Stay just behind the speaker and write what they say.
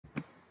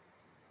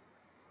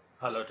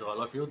Hello to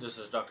all of you, this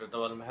is Dr.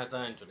 Dhaval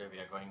Maheta and today we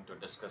are going to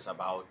discuss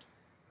about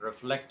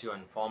reflective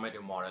and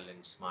formative model in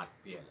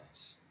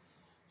SmartPLS.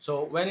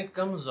 So when it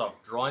comes of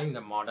drawing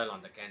the model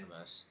on the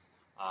canvas,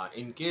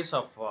 in case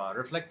of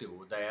reflective,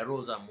 the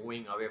arrows are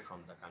moving away from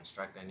the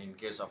construct, and in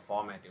case of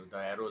formative, the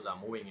arrows are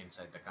moving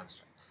inside the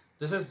construct.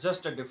 This is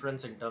just a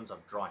difference in terms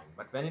of drawing,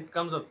 but when it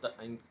comes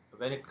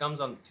when it comes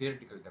on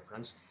theoretical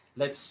difference,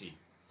 let's see.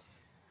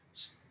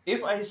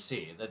 If I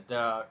say that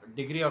the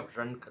degree of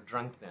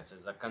drunkenness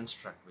is a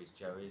construct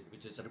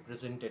which is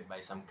represented by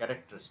some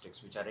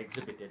characteristics which are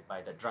exhibited by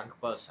the drunk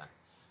person,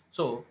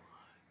 so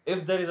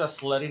if there is a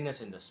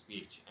slurriness in the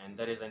speech and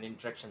there is an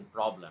interaction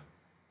problem,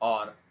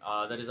 or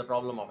there is a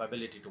problem of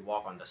ability to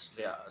walk on the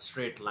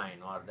straight line,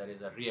 or there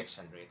is a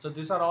reaction rate, so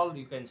these are all,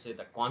 you can say,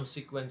 the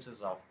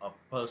consequences of a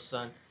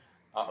person,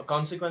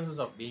 consequences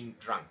of being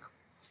drunk.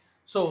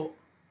 So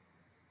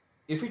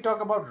if we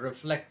talk about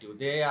reflective,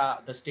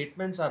 the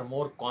statements are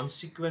more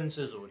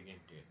consequences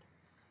oriented.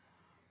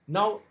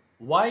 Now,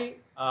 why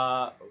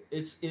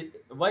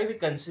we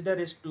consider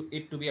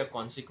it to be a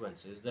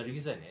consequences? The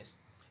reason is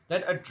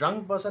that a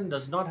drunk person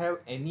does not have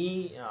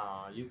any,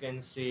 you can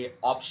say,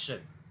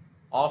 option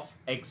of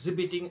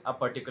exhibiting a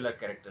particular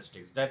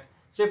characteristics. That,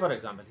 say for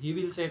example, he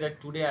will say that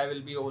today I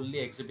will be only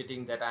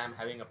exhibiting that I am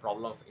having a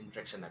problem of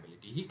interaction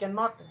ability. He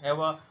cannot have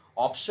a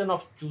option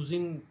of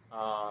choosing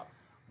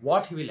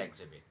what he will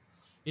exhibit.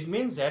 It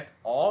means that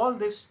all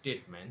these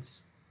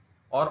statements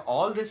or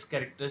all these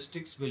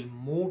characteristics will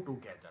move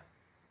together.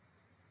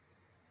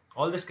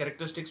 All these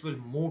characteristics will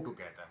move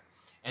together,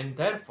 and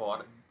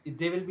therefore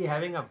they will be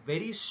having a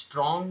very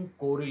strong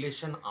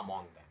correlation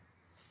among them.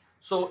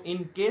 So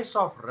in case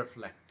of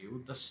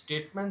reflective, the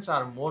statements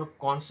are more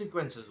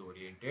consequences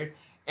oriented,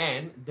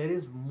 and there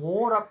is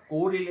more a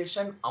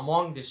correlation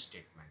among these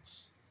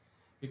statements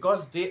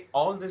because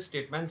all these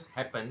statements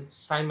happen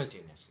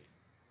simultaneously.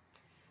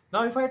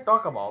 Now if I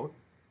talk about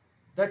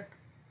that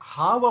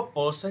how a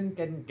person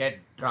can get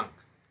drunk,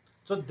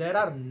 so there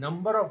are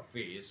number of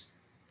ways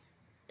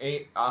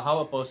how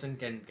a person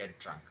can get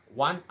drunk.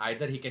 One,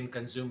 either he can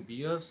consume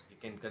beers, he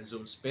can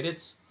consume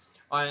spirits,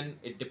 and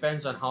it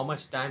depends on how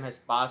much time has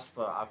passed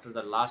for after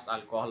the last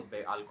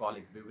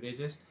alcoholic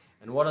beverages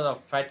and what are the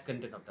fat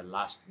content of the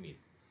last meal.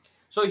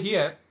 So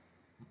here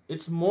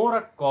it's more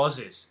a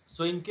causes.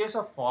 So in case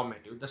of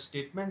formative, the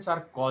statements are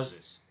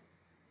causes.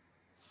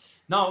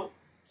 Now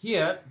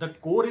here the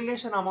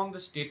correlation among the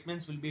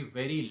statements will be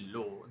very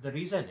low. The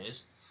reason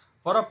is,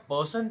 for a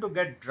person to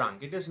get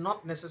drunk, it is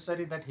not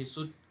necessary that he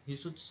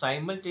should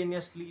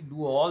simultaneously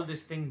do all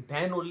this thing,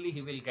 then only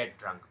he will get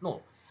drunk.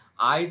 No,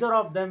 either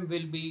of them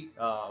will be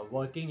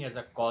working as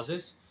a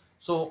causes.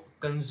 So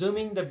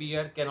consuming the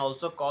beer can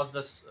also cause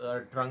this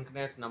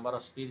drunkenness, number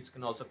of spirits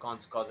can also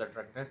cause a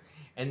drunkenness,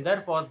 and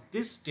therefore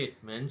these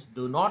statements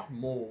do not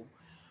move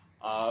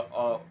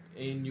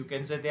in, you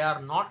can say, they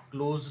are not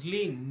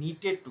closely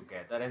knitted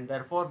together, and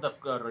therefore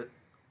the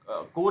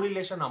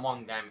correlation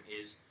among them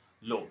is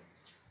low.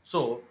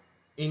 So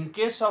in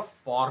case of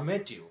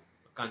formative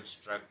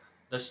construct,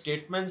 the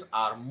statements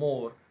are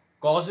more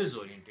causes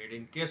oriented.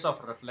 In case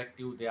of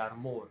reflective, they are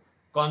more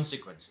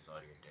consequences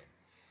oriented.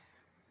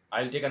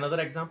 I'll take another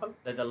example,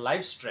 that the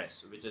life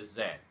stress which is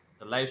there,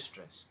 the life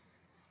stress,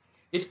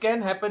 it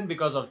can happen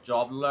because of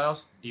job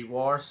loss,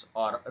 divorce,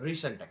 or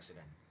recent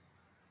accident.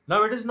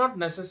 Now, it is not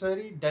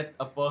necessary that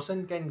a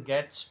person can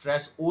get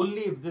stress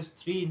only if these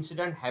three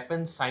incidents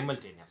happen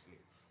simultaneously.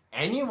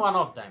 Any one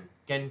of them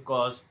can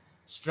cause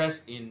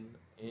stress in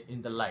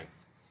the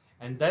life,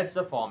 and that's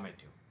the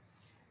formative.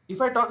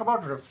 If I talk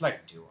about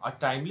reflective, a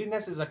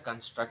timeliness is a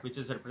construct which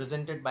is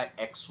represented by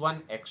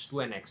x1,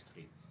 x2, and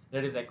x3.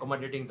 That is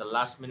accommodating the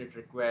last minute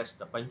request,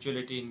 the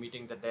punctuality in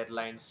meeting the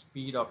deadline,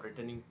 speed of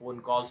returning phone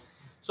calls.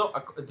 So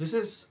this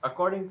is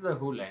according to the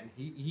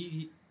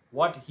Hulen.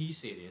 What he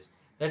said is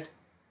that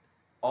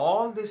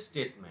all these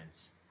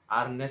statements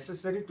are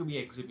necessary to be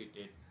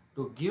exhibited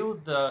to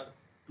give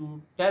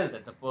to tell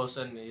that the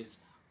person is,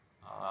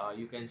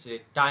 you can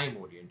say, time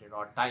oriented,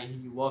 or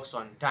he works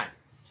on time.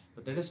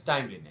 So that is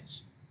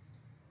timeliness.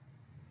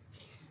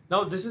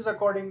 Now this is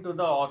according to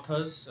the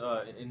authors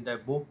in their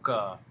book,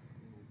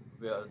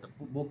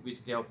 book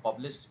which they have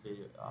published,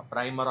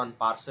 primer on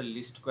parcel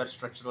least square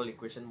structural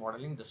equation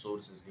modeling. The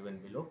source is given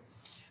below.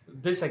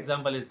 This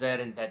example is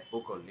there in that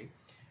book only,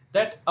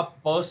 that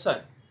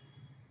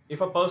if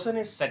a person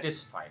is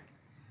satisfied,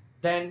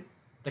 then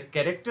the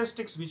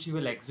characteristics which he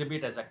will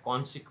exhibit as a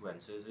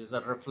consequences is a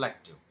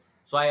reflective.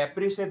 So I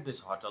appreciate this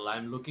hotel, I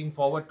am looking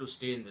forward to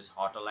stay in this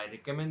hotel, I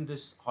recommend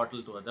this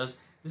hotel to others.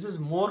 This is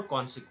more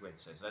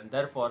consequences, and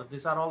therefore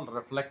these are all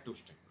reflective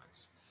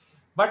statements.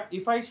 But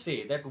if I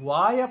say that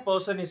why a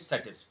person is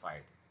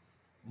satisfied,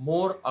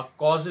 more a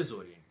causes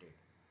oriented.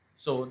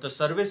 So the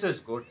service is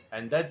good,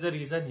 and that's the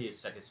reason he is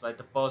satisfied.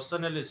 The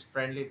personnel is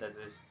friendly, that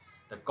is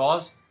the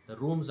cause. The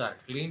rooms are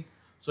clean.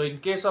 So in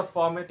case of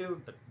formative,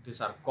 these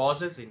are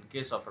causes. In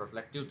case of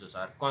reflective, these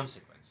are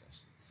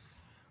consequences.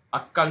 A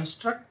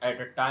construct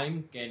at a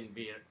time can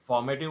be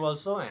formative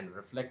also and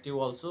reflective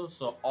also.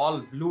 So all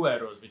blue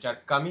arrows which are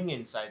coming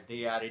inside,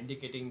 they are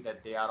indicating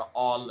that they are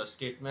all the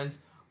statements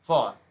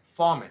for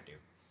formative,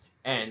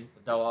 and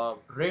the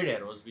red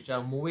arrows which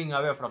are moving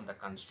away from the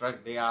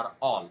construct, they are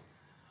all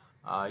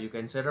you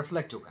can say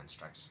reflective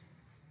constructs.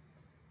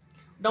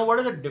 Now, what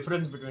is the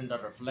difference between the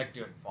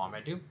reflective and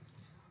formative?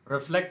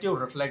 Reflective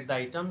reflect the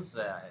items.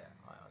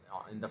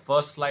 In the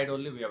first slide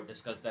only, we have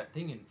discussed that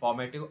thing. In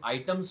formative,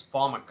 items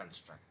form a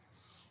construct.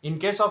 In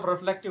case of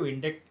reflective,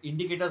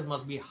 indicators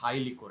must be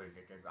highly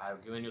correlated. I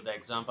have given you the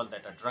example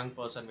that a drunk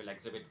person will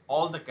exhibit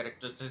all the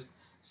characteristics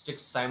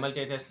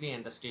simultaneously,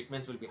 and the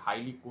statements will be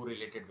highly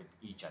correlated with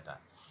each other.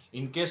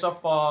 In case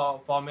of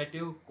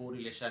formative,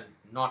 correlation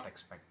not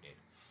expected.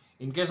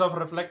 In case of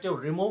reflective,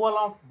 removal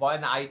of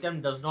one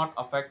item does not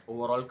affect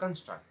overall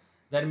construct.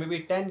 There may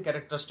be 10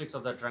 characteristics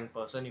of the drunk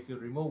person. If you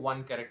remove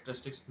one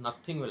characteristic,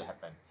 nothing will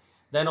happen.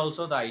 Then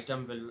also the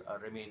item will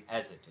remain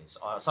as it is.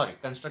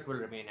 Construct will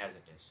remain as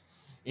it is.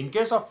 In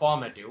case of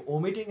formative,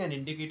 omitting an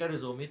indicator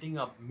is omitting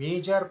a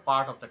major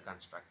part of the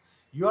construct.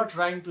 You are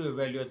trying to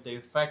evaluate the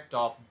effect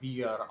of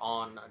beer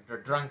on the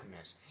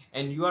drunkenness,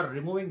 and you are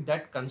removing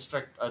that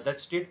construct,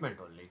 that statement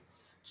only.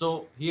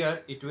 So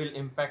here it will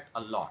impact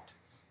a lot.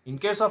 In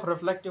case of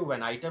reflective,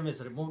 when item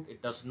is removed,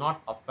 it does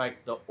not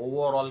affect the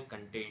overall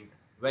content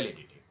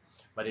validity.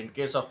 But in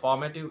case of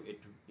formative, it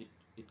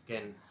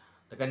can,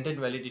 the content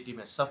validity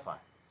may suffer.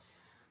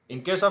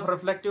 In case of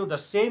reflective, the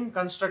same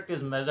construct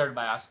is measured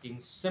by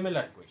asking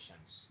similar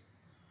questions.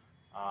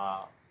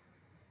 Uh,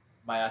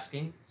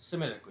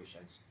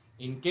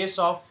 In case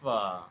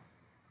of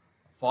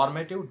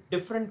formative,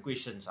 different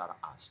questions are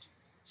asked.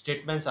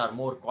 Statements are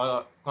more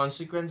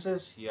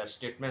consequences. Here,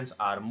 statements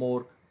are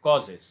more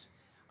causes.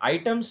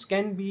 Items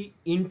can be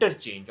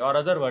interchanged, or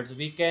other words,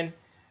 we can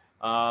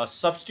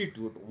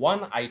substitute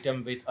one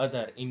item with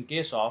other in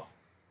case of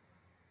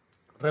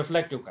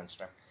reflective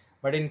construct.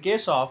 But in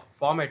case of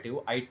formative,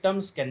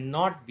 items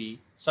cannot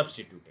be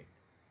substituted.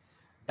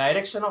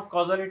 Direction of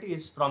causality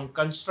is from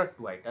construct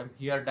to item.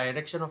 Here,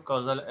 direction of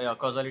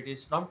causality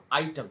is from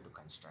item to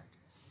construct.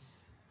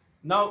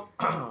 Now,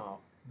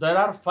 there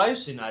are 5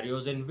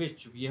 scenarios in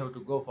which we have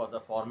to go for the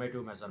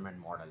formative measurement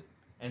model.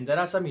 And there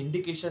are some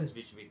indications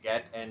which we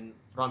get, and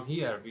from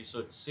here we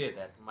should say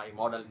that my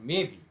model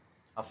may be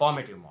a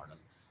formative model.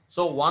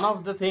 So one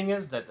of the thing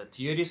is that the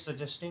theory is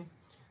suggesting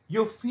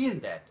you feel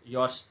that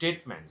your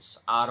statements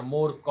are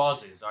more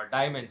causes or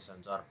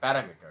dimensions or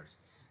parameters,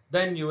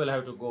 then you will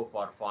have to go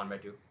for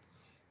formative.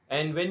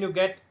 And when you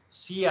get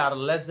CR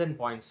less than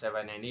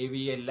 0.7 and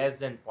AVA less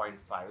than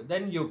 0.5,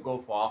 then you go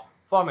for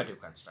formative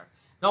construct.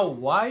 Now,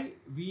 why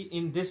we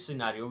in this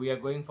scenario we are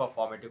going for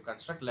formative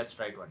construct, let's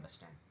try to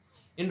understand.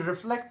 In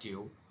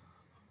reflective,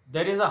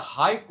 there is a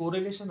high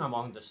correlation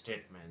among the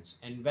statements,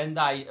 and when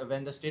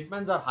the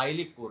statements are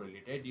highly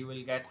correlated, you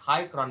will get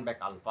high Cronbach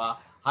alpha,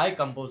 high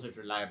composite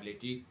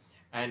reliability,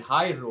 and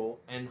high rho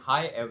and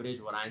high average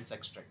variance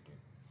extracted.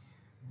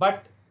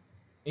 But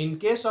in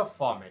case of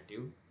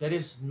formative, there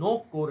is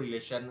no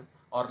correlation,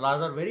 or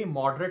rather very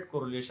moderate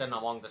correlation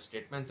among the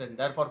statements, and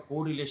therefore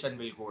correlation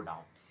will go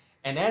down.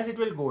 And as it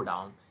will go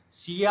down,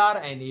 CR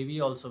and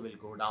AV also will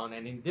go down,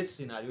 and in this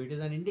scenario, it is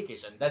an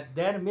indication that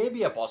there may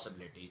be a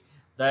possibility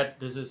that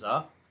this is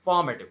a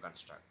formative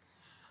construct.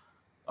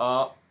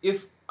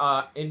 If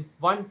in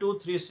 1, 2,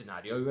 3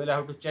 scenario, you will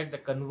have to check the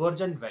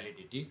convergent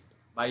validity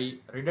by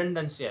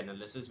redundancy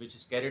analysis, which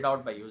is carried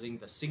out by using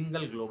the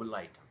single global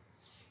item.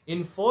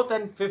 In 4th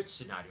and 5th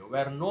scenario,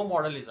 where no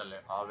model is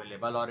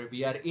available or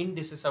we are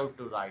indecisive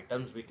to the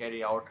items, we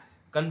carry out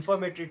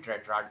confirmatory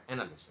tetrad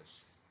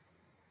analysis.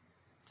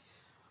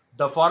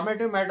 The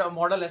formative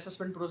model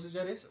assessment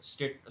procedure is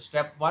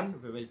step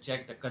 1, we will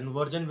check the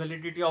convergent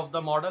validity of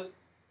the model,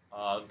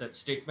 that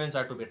statements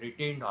are to be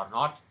retained or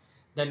not.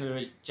 Then we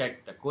will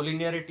check the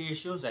collinearity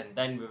issues, and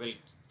then we will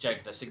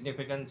check the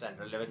significance and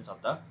relevance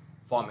of the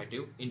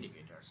formative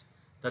indicators.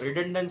 The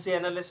redundancy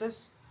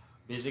analysis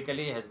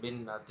basically has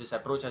been, this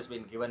approach has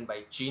been given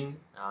by Chin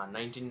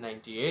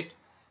 1998,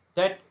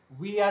 that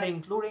we are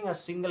including a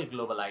single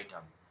global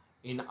item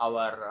in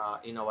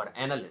our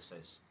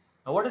analysis.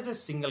 Now, what is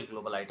this single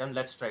global item?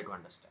 Let's try to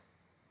understand.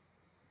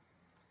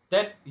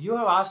 That you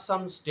have asked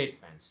some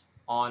statements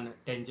on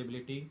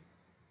tangibility,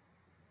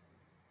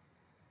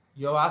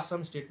 you have asked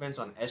some statements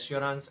on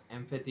assurance,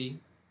 empathy.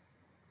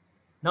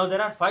 Now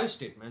there are 5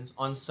 statements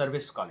on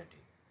service quality.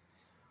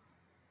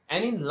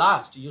 And in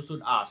last, you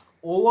should ask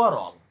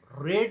overall,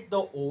 rate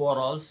the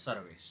overall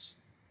service.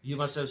 You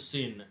must have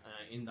seen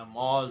in the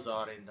malls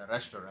or in the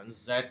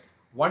restaurants that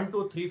 1,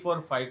 2, 3,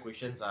 4, 5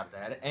 questions are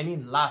there. And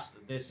in last,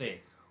 they say,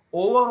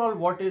 overall,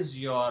 what is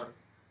your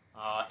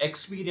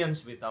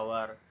experience with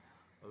our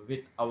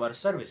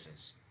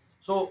services?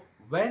 So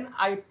when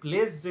I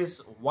place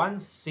this one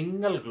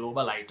single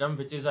global item,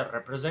 which is a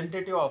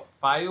representative of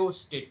 5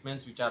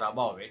 statements which are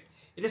above it,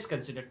 it is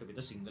considered to be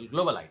the single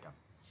global item.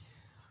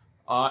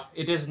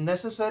 It is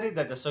necessary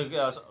that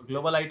the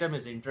global item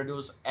is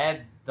introduced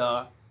at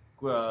the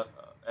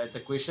at the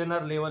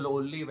questionnaire level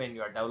only, when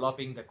you are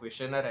developing the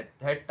questionnaire, at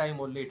that time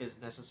only it is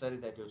necessary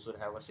that you should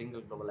have a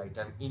single global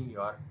item in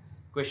your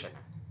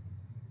questionnaire.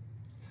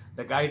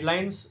 The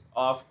guidelines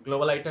of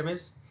global item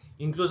is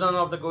inclusion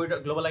of the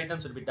global item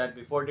should be done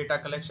before data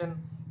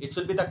collection. It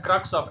should be the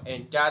crux of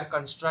entire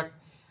construct.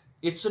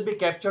 It should be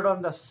captured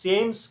on the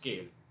same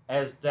scale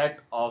as that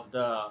of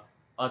the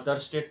other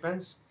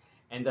statements.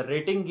 And the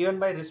rating given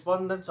by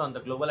respondents on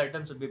the global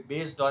item should be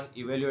based on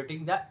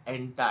evaluating the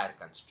entire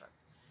construct.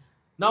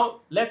 Now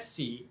let's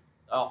see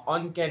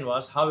on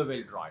canvas how we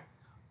will draw it.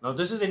 Now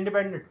this is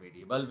independent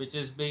variable which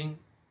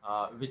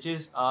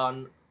is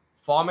on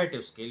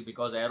formative scale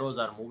because arrows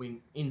are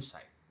moving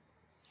inside.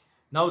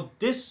 Now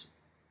this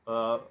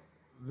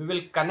we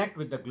will connect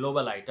with the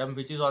global item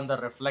which is on the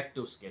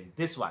reflective scale.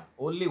 This one,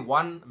 only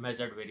one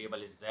measured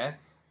variable is there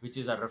which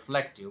is a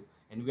reflective,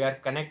 and we are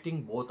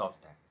connecting both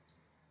of them.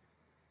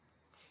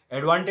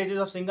 Advantages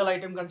of single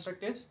item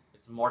construct is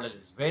its model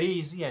is very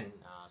easy and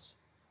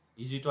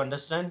easy to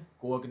understand.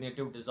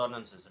 Cognitive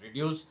dissonance is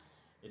reduced.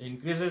 It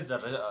increases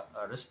the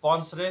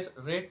response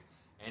rate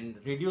and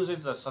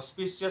reduces the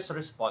suspicious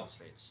response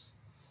rates.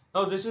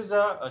 Now this is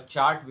a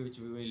chart which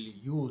we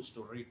will use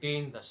to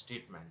retain the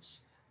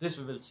statements. This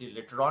we will see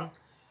later on.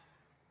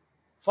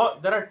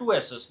 There are two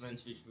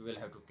assessments which we will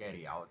have to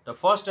carry out. The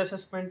first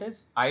assessment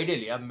is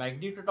ideally a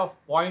magnitude of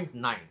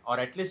 0.9 or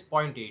at least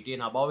 0.80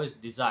 and above is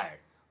desired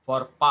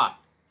for path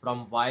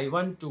from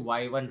y1 to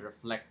y1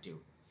 reflective.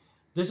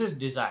 This is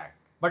desired,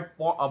 but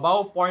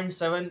above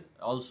 0.7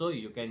 also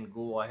you can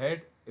go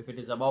ahead. If it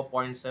is above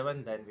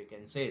 0.7, then we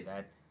can say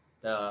that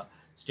the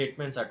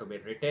statements are to be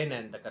retained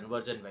and the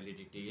conversion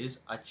validity is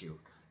achieved.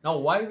 Now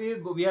why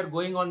we are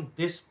going on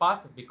this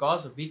path?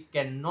 Because we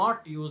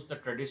cannot use the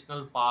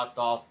traditional path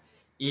of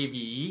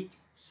AVE,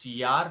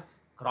 CR,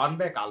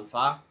 Cronbach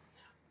alpha,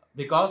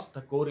 because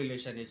the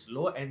correlation is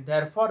low, and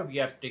therefore we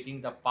are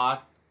taking the path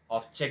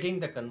of checking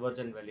the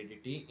conversion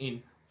validity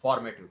in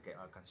formative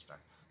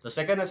construct. The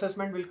second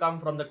assessment will come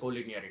from the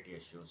collinearity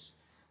issues.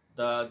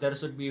 There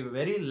should be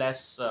very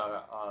less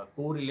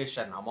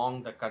correlation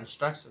among the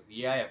constructs.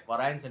 VIF,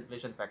 variance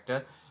inflation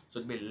factor,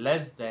 should be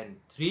less than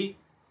 3.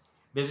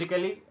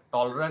 Basically,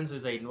 tolerance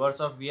is the inverse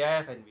of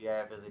VIF and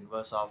VIF is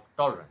inverse of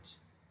tolerance.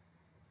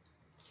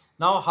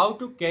 Now, how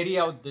to carry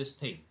out this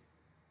thing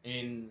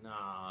in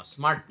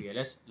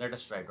SmartPLS? Let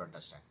us try to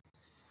understand.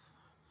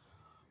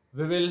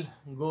 We will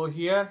go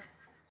here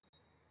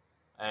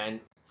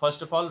and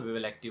first of all we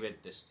will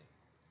activate this thing.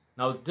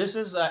 Now this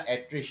is a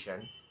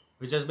attrition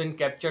which has been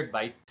captured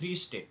by 3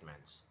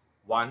 statements: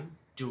 1,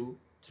 2,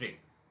 3.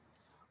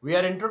 We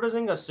are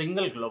introducing a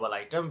single global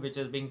item which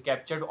is being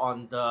captured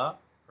on the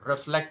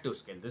reflective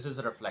scale. This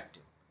is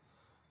reflective.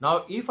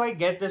 Now if I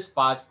get this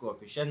path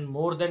coefficient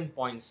more than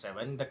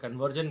 0.7, the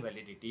conversion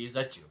validity is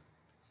achieved.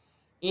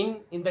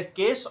 In the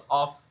case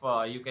of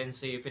you can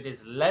say if it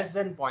is less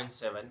than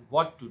 0.7,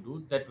 what to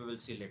do, that we will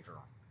see later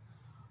on.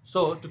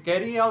 So to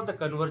carry out the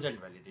conversion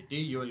validity,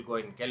 you will go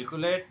in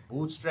calculate,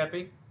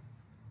 bootstrapping,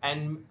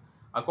 and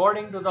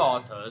according to the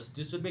authors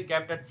this should be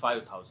kept at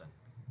 5000,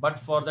 but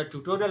for the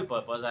tutorial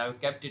purpose I have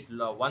kept it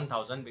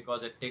 1000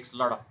 because it takes a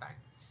lot of time.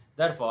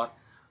 Therefore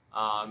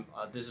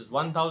this is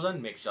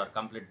 1000. Make sure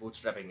complete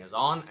bootstrapping is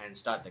on and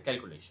start the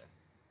calculation.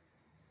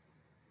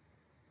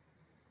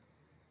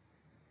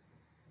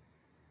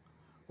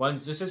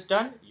 Once this is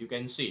done, you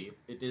can see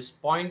it is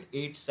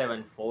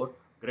 0.874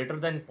 greater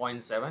than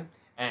 0.7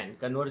 and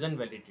conversion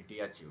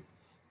validity achieved.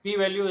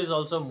 P-value is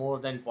also more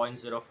than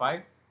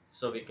 0.05,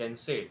 so we can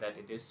say that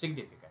it is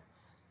significant.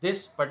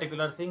 This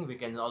particular thing we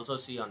can also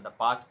see on the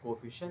path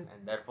coefficient,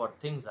 and therefore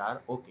things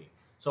are okay.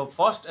 So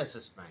first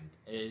assessment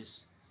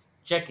is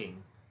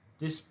checking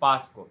this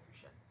path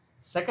coefficient.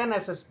 Second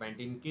assessment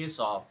in case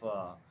of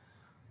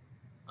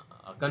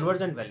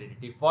conversion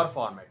validity for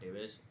formative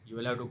is you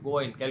will have to go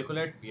and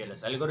calculate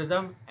PLS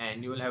algorithm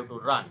and you will have to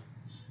run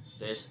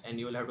this and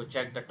you will have to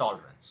check the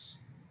tolerance.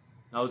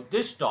 Now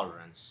this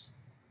tolerance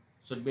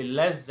should be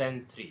less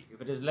than 3.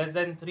 If it is less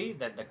than 3,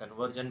 then the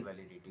conversion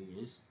validity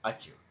is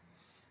achieved.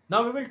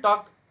 Now we will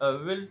talk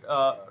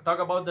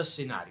about the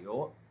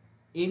scenario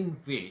in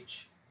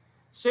which,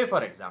 say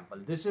for example,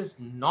 this is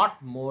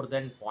not more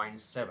than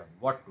 0.7.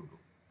 What to do?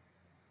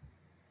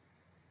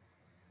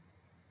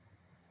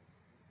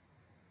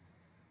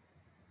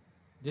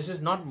 This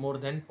is not more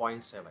than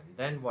 0.7.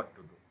 Then what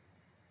to do?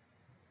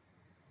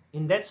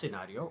 In that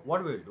scenario,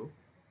 what we will do?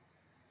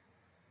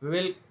 We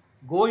will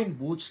go in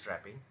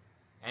bootstrapping,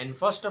 and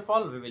first of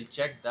all we will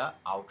check the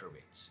outer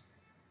weights.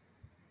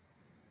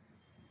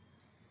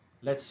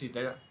 Let's see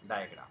the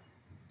diagram.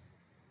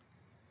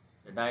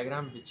 The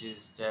diagram which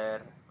is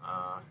there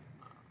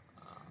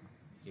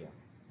here,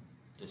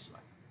 this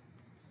one.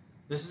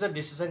 This is a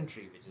decision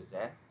tree which is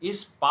there.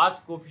 Is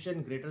path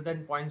coefficient greater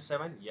than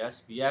 0.7?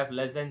 Yes. We have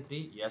less than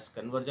 3? Yes.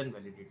 Conversion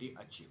validity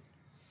achieved.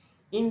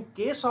 In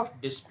case of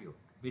dispute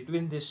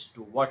between these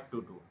two, what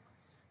to do?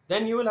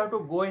 Then you will have to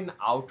go in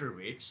outer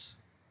weights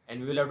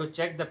and we will have to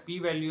check the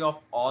p-value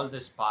of all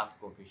this path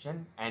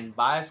coefficient, and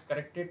bias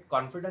corrected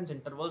confidence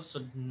intervals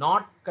should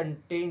not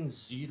contain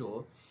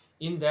 0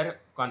 in their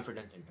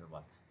confidence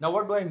interval. Now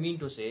what do I mean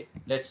to say?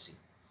 Let's see.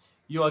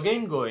 You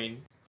again go in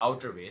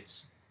outer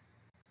weights.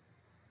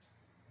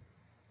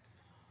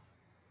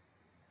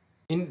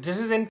 This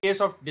is in case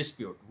of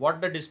dispute.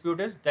 What the dispute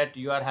is, that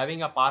you are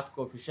having a path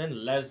coefficient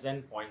less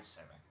than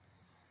 0.7.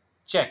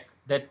 Check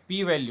that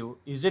p-value,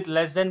 is it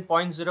less than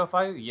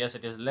 0.05? Yes,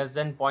 it is less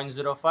than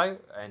 0.05,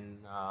 and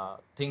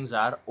things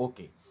are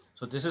okay.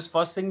 So this is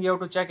first thing you have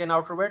to check in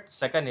outer weight.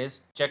 Second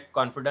is check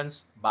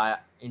confidence by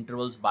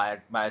intervals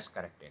bias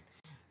corrected.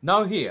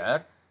 Now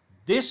here,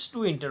 these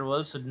two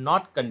intervals should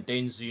not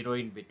contain 0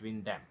 in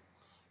between them.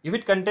 If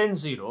it contains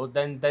 0,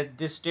 then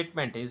this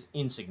statement is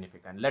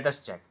insignificant. Let us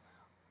check.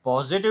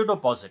 Positive to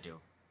positive.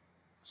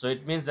 So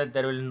it means that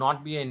there will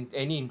not be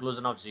any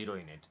inclusion of 0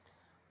 in it.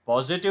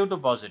 Positive to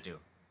positive,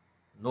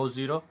 no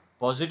 0.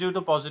 Positive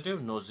to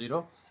positive, no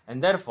 0.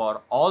 And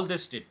therefore, all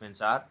these statements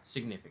are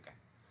significant.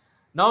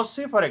 Now,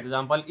 say for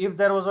example, if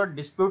there was a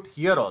dispute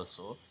here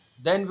also,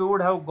 then we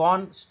would have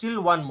gone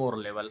still one more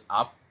level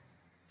up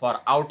for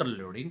outer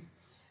loading.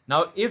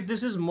 Now, if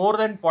this is more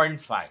than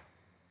 0.5,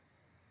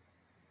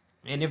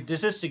 and if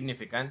this is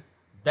significant,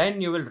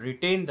 then you will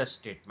retain the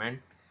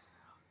statement.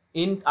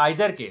 In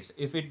either case,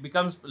 if it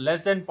becomes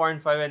less than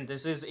 0.5 and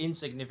this is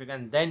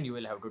insignificant, then you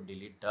will have to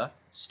delete the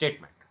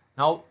statement.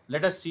 Now,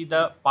 let us see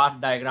the path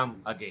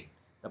diagram again.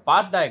 The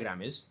path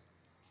diagram is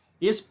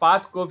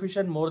path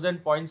coefficient more than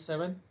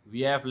 0.7?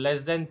 We have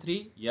less than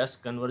 3? Yes,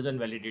 conversion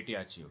validity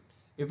achieved.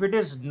 If it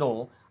is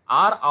no,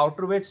 are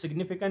outer weights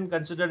significant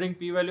considering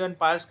p-value and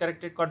bias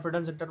corrected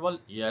confidence interval?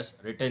 Yes,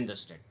 retain the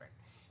statement.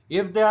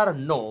 If they are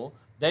no,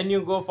 then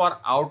you go for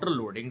outer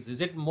loadings. Is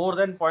it more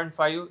than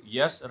 0.5?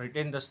 Yes,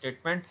 retain the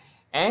statement.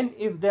 And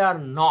if they are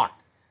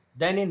not,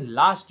 then in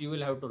last you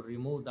will have to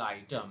remove the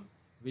item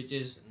which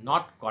is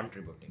not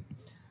contributing.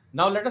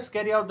 Now let us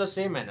carry out the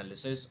same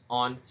analysis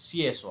on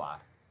CSOR.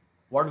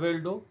 What we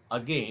will do?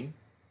 Again,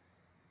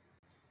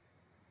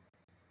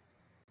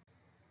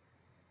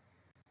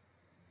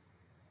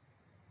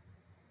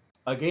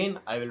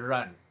 I will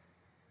run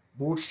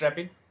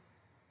bootstrapping,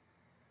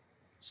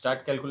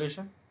 start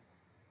calculation.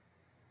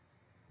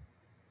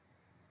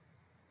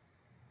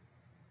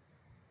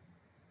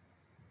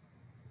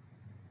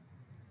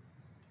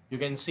 You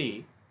can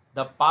see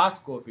the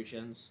path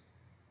coefficients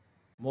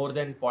more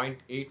than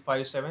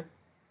 0.857.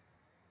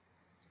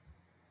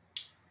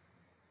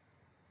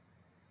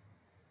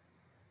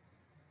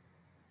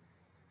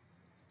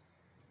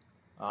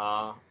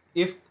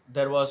 If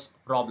there was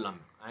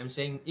problem, I'm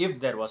saying if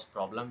there was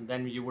problem,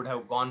 then you would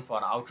have gone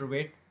for outer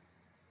weight.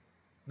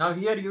 Now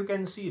here you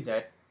can see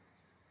that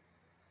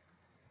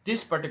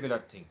this particular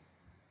thing,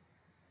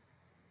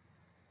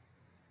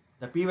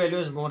 the p-value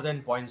is more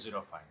than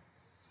 0.05.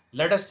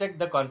 Let us check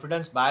the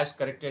confidence bias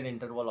corrected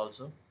interval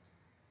also.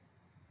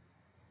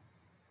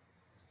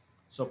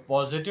 So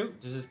positive,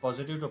 this is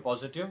positive to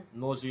positive,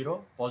 no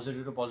 0,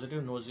 positive to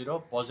positive, no 0,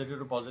 positive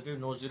to positive,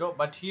 no 0.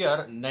 But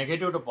here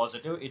negative to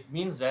positive, it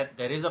means that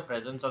there is a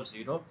presence of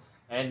 0,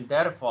 and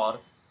therefore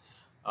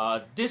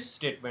this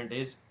statement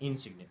is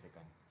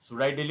insignificant.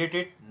 Should I delete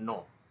it?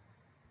 No.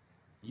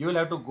 You will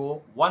have to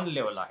go one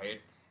level ahead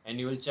and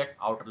you will check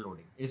outer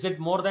loading. Is it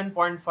more than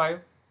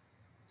 0.5?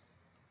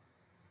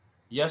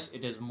 Yes,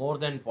 it is more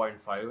than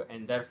 0.5,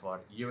 and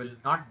therefore you will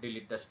not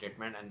delete the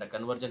statement and the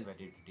conversion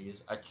validity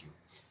is achieved.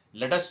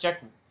 Let us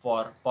check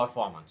for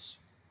performance.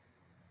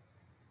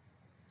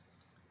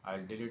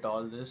 I'll delete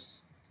all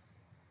this.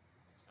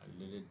 I'll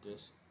delete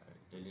this.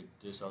 I'll delete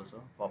this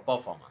also. For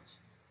performance,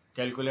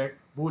 calculate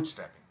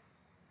bootstrapping.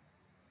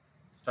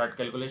 Start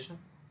calculation.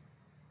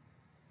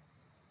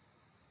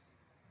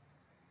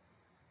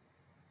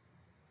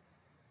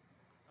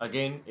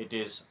 Again, it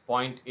is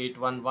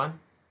 0.811.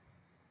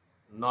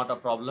 Not a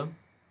problem.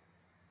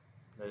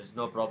 There is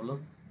no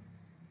problem.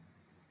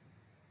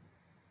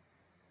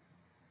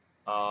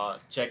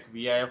 Check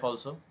VIF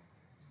also.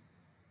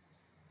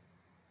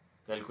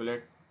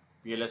 Calculate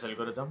PLS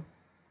algorithm.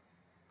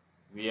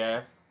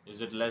 VIF,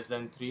 is it less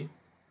than 3?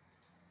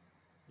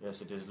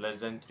 Yes, it is less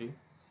than 3.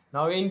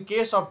 Now in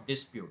case of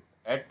dispute,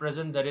 at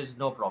present there is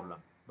no problem.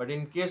 But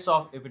in case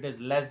of if it is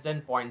less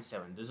than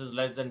 0.7, this is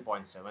less than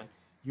 0.7,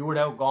 you would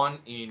have gone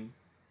in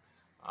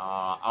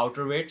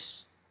outer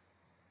weights.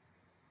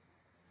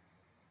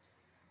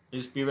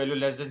 Is p-value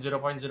less than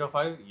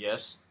 0.05?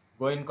 Yes.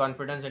 Go in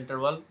confidence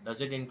interval. Does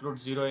it include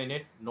 0 in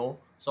it? No.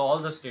 So all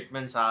the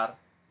statements are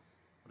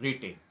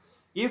retained.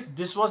 If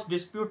this was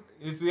dispute,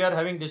 if we are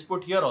having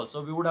dispute here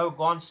also, we would have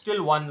gone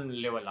still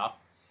one level up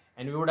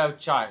and we would have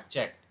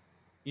checked.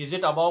 Is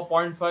it above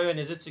 0.5 and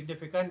is it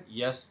significant?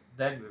 Yes.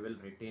 Then we will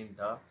retain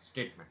the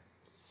statement.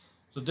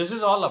 So this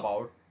is all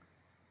about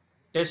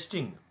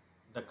testing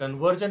the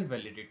conversion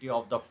validity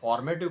of the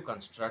formative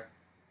construct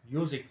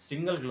using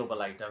single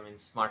global item in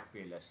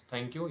SmartPLS.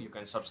 Thank you. You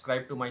can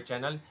subscribe to my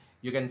channel.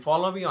 You can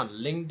follow me on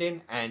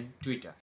LinkedIn and Twitter.